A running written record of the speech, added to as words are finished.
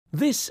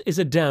This is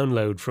a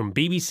download from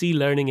BBC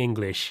Learning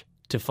English.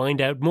 To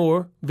find out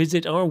more,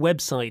 visit our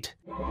website.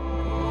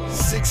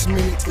 6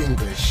 Minute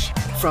English.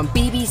 From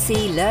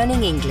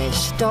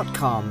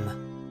bbclearningenglish.com.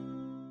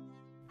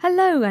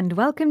 Hello and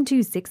welcome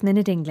to 6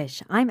 Minute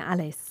English. I'm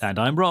Alice. And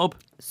I'm Rob.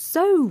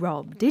 So,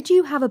 Rob, did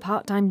you have a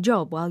part-time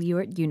job while you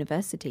were at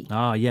university?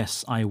 Ah,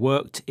 yes, I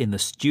worked in the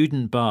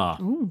student bar.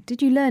 Ooh,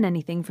 did you learn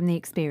anything from the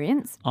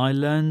experience? I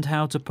learned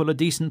how to pull a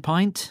decent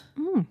pint.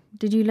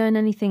 Did you learn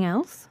anything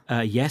else?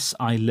 Yes,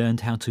 I learned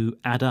how to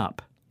add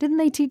up. Didn't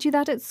they teach you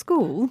that at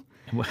school?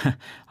 Well,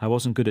 I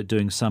wasn't good at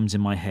doing sums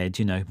in my head,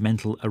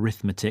 mental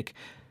arithmetic,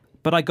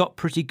 but I got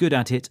pretty good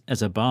at it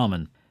as a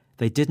barman.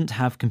 They didn't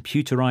have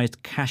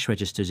computerised cash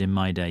registers in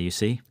my day, you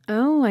see.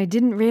 Oh, I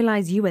didn't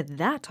realise you were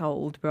that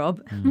old,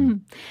 Rob.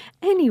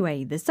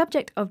 Anyway, the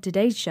subject of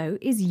today's show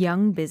is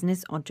young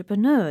business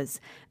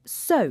entrepreneurs.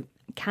 So,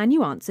 can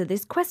you answer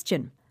this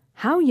question?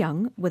 How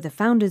young were the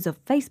founders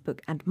of Facebook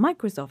and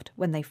Microsoft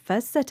when they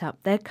first set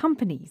up their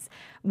companies?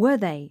 Were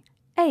they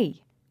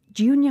A.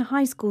 junior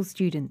high school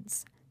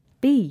students,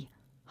 B.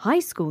 high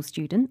school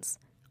students,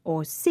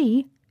 or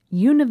C.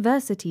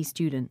 university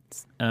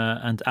students?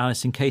 And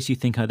Alice, in case you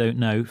think I don't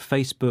know,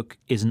 Facebook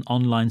is an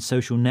online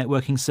social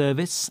networking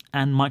service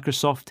and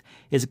Microsoft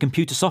is a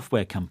computer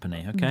software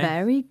company, okay?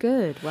 Very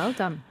good. Well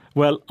done.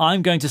 Well,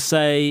 I'm going to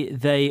say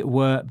they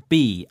were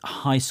B,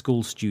 high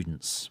school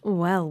students.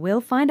 Well,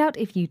 we'll find out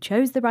if you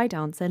chose the right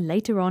answer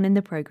later on in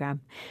the programme.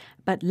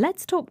 But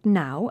let's talk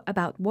now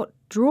about what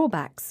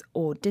drawbacks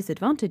or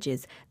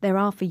disadvantages there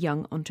are for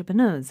young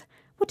entrepreneurs.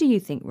 What do you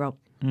think, Rob?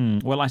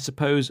 Well, I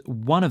suppose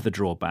one of the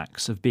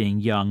drawbacks of being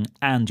young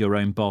and your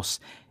own boss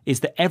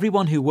is that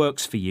everyone who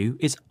works for you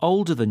is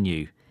older than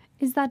you.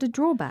 Is that a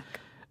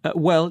drawback?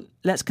 Well,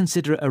 let's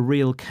consider a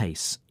real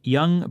case.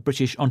 Young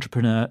British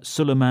entrepreneur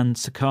Suleiman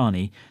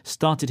Sakani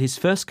started his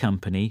first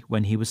company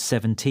when he was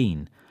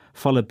 17,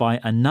 followed by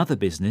another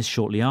business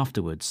shortly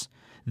afterwards.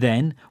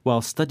 Then,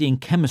 while studying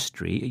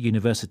chemistry at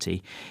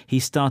university,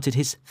 he started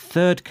his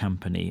third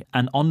company,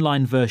 an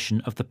online version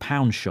of the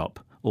Pound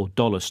Shop, or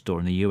dollar store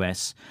in the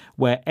US,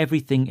 where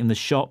everything in the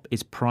shop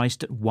is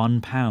priced at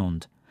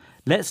 £1.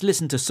 Let's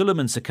listen to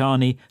Suleiman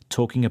Sakani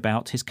talking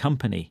about his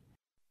company.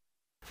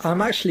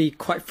 I'm actually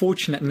quite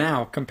fortunate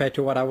now compared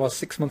to what I was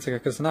 6 months ago,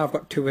 because now I've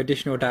got 2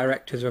 additional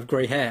directors with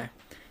grey hair.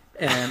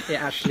 And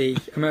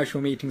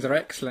commercial meetings are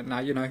excellent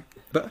now,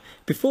 But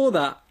before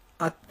that,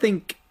 I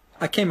think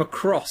I came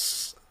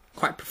across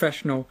quite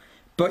professional,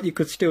 but you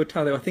could still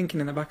tell they were thinking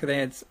in the back of their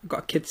heads, I've got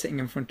a kid sitting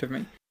in front of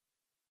me.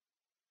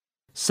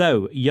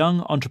 So,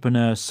 young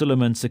entrepreneur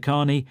Suleiman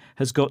Sakani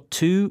has got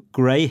 2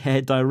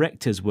 grey-haired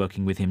directors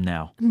working with him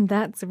now.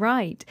 That's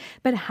right.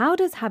 But how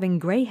does having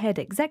grey-haired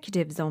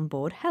executives on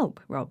board help,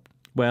 Rob?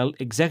 Well,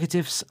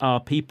 executives are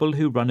people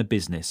who run a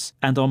business,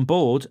 and on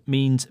board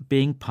means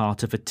being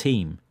part of a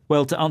team.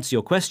 Well, to answer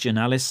your question,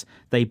 Alice,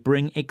 they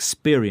bring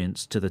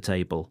experience to the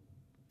table.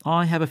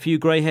 I have a few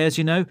grey hairs,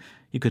 You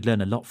could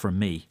learn a lot from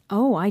me.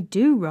 Oh, I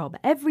do, Rob,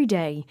 every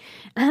day.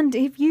 And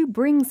if you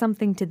bring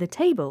something to the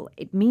table,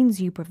 it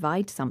means you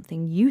provide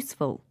something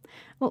useful.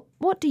 Well,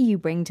 what do you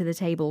bring to the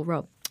table,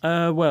 Rob?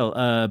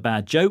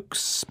 Bad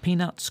jokes,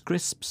 peanuts,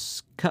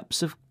 crisps,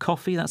 cups of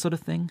coffee, that sort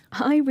of thing.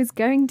 I was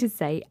going to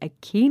say a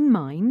keen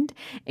mind,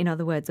 in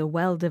other words, a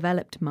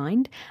well-developed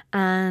mind,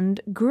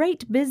 and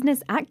great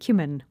business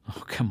acumen.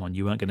 Oh, come on,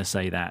 you weren't going to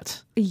say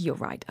that. You're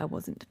right, I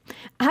wasn't.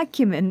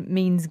 Acumen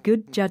means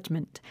good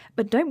judgment,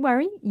 but don't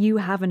worry, you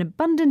have an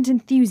abundant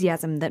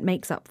enthusiasm that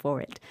makes up for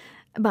it.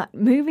 But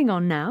moving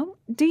on now,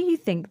 do you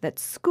think that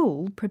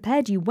school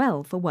prepared you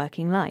well for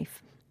working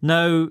life?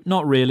 No,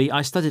 not really.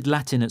 I studied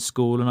Latin at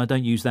school and I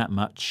don't use that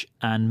much.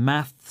 And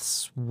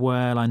maths,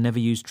 well, I never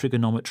used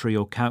trigonometry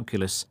or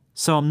calculus.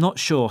 So I'm not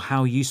sure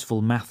how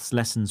useful maths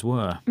lessons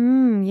were.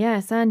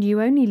 Yes, and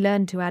you only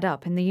learned to add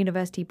up in the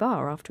university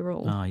bar after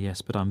all. Ah,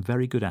 yes, but I'm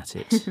very good at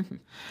it.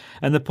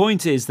 And the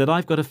point is that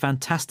I've got a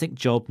fantastic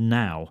job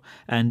now.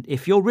 And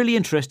if you're really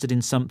interested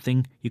in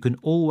something, you can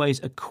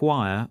always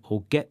acquire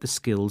or get the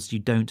skills you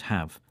don't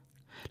have.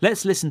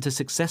 Let's listen to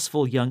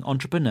successful young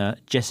entrepreneur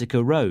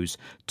Jessica Rose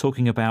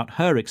talking about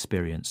her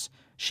experience.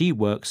 She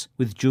works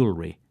with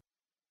jewellery.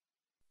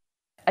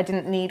 I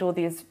didn't need all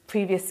these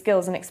previous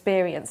skills and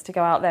experience to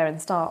go out there and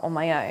start on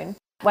my own.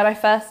 When I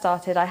first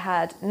started, I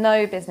had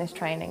no business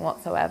training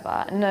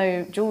whatsoever,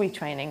 no jewellery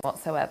training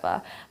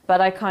whatsoever, but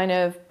I kind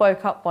of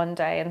woke up one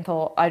day and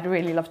thought I'd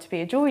really love to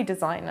be a jewellery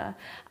designer,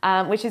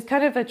 which is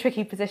kind of a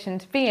tricky position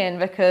to be in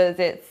because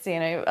it's,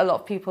 a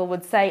lot of people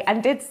would say,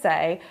 and did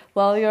say,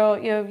 well,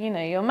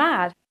 you're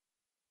mad.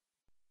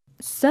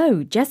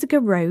 So Jessica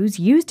Rose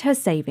used her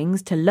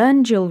savings to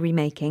learn jewellery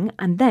making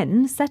and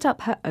then set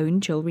up her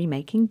own jewellery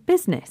making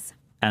business.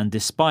 And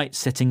despite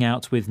setting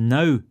out with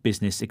no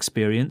business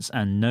experience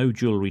and no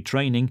jewellery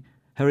training,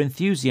 her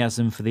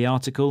enthusiasm for the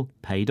article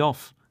paid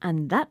off.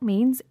 And that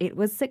means it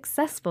was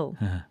successful.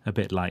 A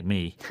bit like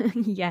me.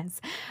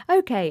 Yes.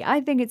 OK,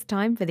 I think it's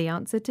time for the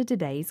answer to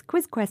today's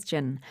quiz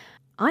question.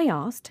 I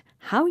asked,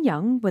 how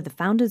young were the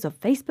founders of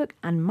Facebook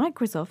and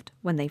Microsoft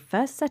when they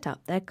first set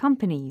up their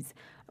companies?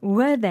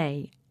 Were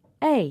they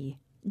A.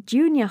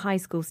 Junior high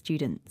school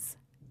students.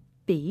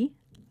 B.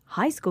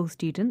 High school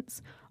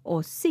students.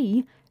 Or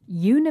C.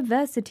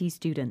 University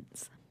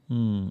students.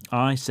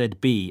 I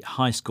said B,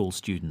 high school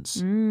students.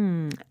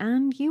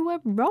 And you were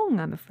wrong,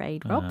 I'm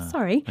afraid, Rob.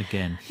 Sorry.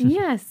 Again.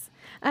 Yes.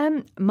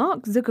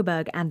 Mark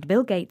Zuckerberg and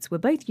Bill Gates were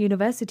both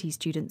university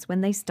students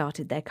when they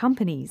started their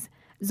companies.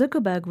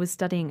 Zuckerberg was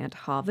studying at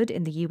Harvard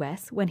in the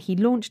US when he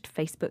launched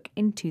Facebook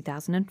in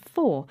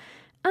 2004.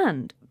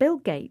 And Bill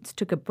Gates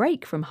took a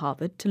break from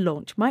Harvard to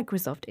launch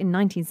Microsoft in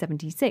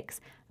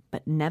 1976,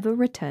 but never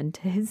returned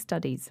to his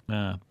studies.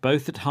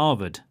 Both at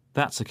Harvard.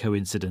 That's a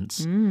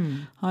coincidence.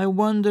 I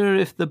wonder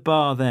if the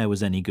bar there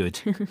was any good.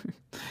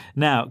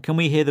 Now, can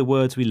we hear the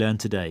words we learned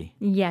today?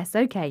 Yes,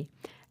 OK.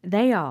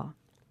 They are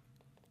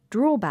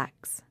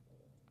drawbacks,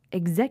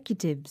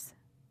 executives,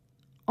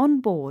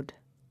 on board,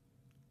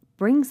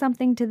 bring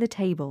something to the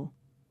table,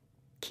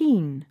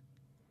 keen,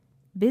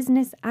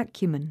 business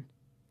acumen,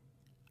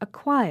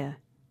 acquire,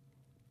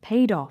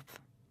 paid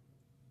off.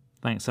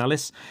 Thanks,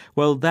 Alice.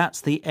 Well,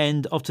 that's the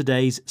end of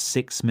today's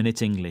 6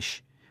 Minute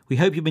English. We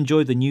hope you've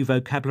enjoyed the new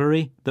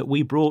vocabulary that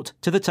we brought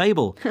to the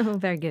table. Oh,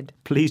 very good.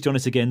 Please join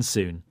us again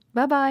soon.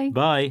 Bye-bye.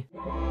 Bye.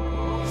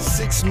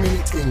 6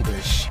 Minute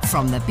English.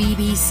 From the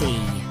BBC.